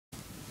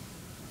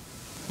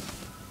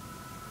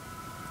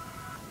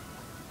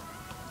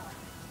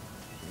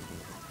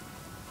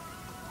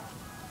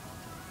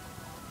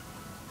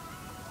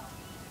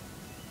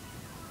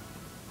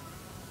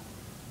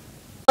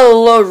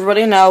Hello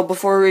everybody, now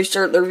before we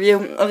start the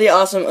review of the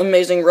awesome,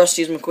 amazing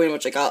Rusty's McQueen,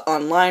 which I got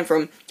online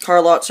from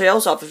car lot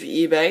sales off of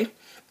eBay,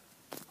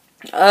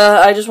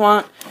 I just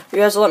want you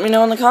guys to let me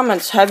know in the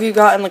comments, have you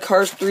gotten the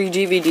Cars 3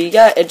 DVD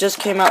yet? It just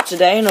came out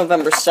today,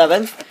 November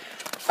 7th.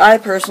 I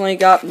personally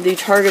got the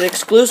Target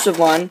exclusive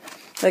one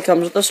that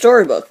comes with a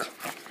storybook.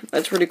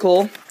 That's pretty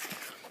cool.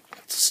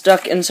 It's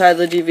stuck inside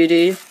the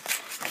DVD.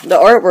 The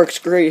artwork's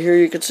great. Here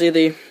you can see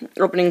the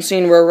opening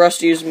scene where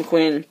Rusty's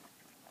McQueen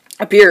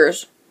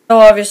appears. So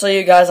obviously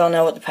you guys all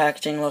know what the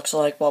packaging looks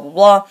like, blah blah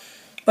blah.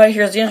 But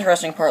here's the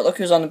interesting part. Look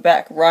who's on the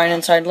back. Ryan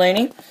inside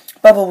Laney.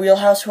 Bubba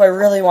Wheelhouse, who I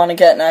really want to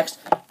get next.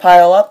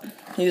 Pile Up.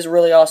 He's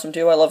really awesome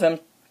too. I love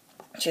him.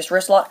 Chase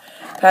Wristlot,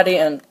 Patty,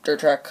 and Dirt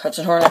Track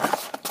Hudson Hornet,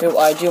 who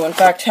I do in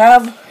fact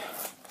have.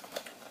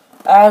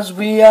 As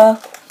we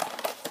get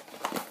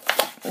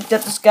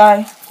this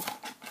guy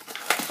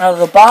out of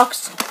the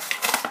box,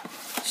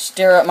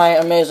 stare at my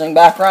amazing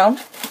background.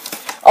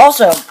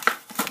 Also,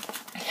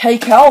 Hey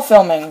Cal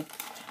filming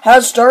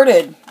has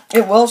started.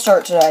 It will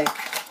start today.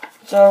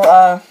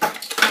 So,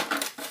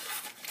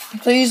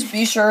 please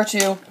be sure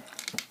to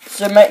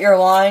submit your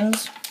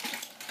lines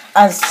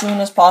as soon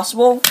as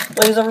possible.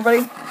 Please,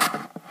 everybody.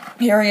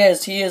 Here he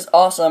is. He is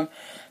awesome.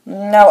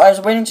 Now, I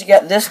was waiting to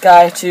get this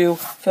guy to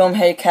film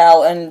Hey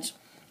Cal, and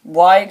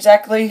why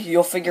exactly,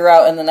 you'll figure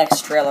out in the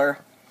next trailer.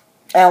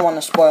 I don't want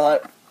to spoil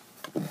it.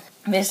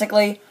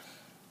 Basically,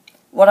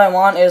 what I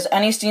want is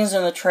any scenes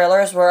in the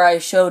trailers where I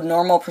showed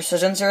normal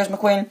Precision Series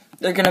McQueen,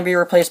 they're going to be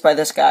replaced by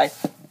this guy.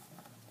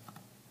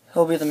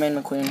 He'll be the main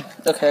McQueen.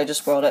 Okay, I just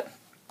spoiled it.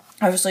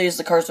 Obviously, he's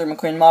the Cars 3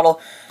 McQueen model,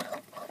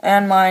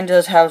 and mine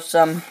does have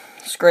some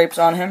scrapes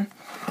on him.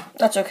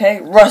 That's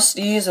okay.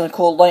 Rusty's and a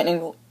cool lightning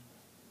bolt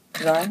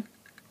design.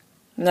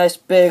 Nice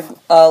big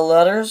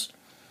letters.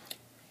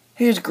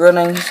 He's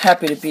grinning. He's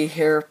happy to be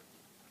here.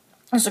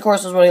 This, of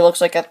course, is what he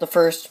looks like for the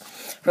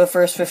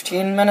first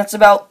 15 minutes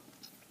about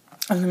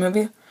in the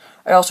movie.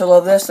 I also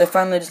love this. They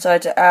finally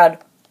decided to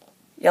add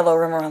yellow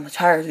rim around the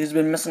tires. He's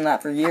been missing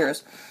that for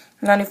years.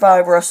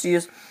 95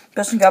 Rusty's,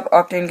 piston cap,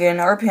 octane gain,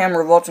 RPM,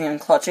 revolting,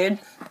 and clutch aid.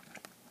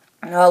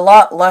 A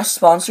lot less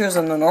sponsors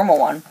than the normal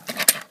one.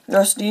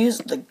 Rusty's,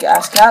 the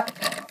gas cap.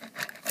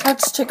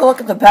 Let's take a look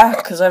at the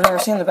back, because I've never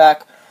seen the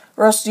back.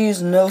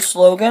 Rusty's, no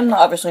slogan.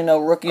 Obviously no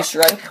rookie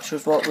stripe, which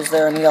was what was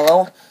there in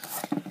yellow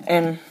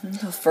in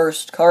the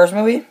first Cars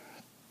movie.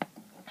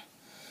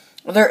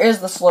 There is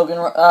the slogan,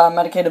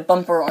 medicated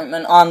bumper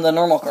ointment, on the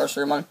normal Cars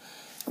 3 one.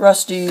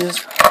 Rusty's.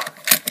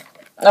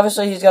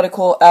 Obviously, he's got a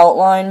cool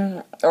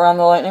outline around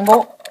the lightning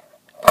bolt.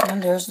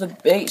 And there's the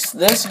base.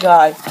 This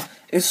guy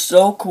is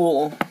so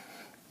cool.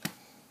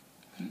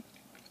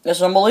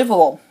 It's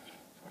unbelievable.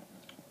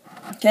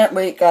 Can't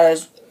wait,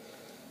 guys.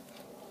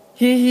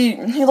 He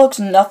looks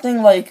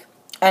nothing like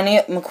any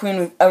McQueen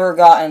we've ever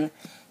gotten,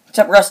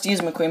 except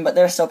Rusty's McQueen, but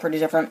they're still pretty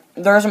different.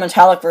 There is a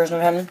metallic version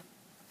of him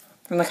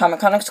from the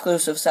Comic-Con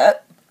exclusive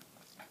set.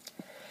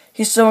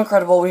 He's so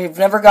incredible. We've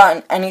never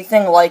gotten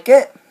anything like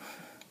it.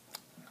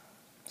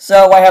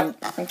 So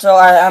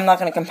I'm not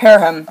going to compare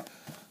him,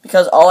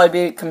 because all I'd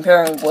be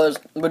comparing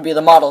would be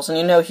the models, and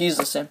you know he's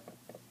the same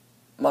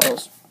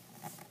models.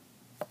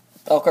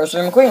 All Cars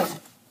 3 McQueen.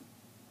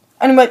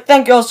 Anyway,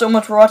 thank you all so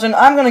much for watching.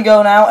 I'm going to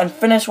go now and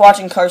finish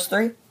watching Cars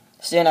 3.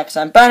 See you next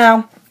time. Bye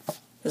now.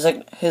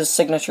 His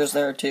signature's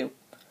there too.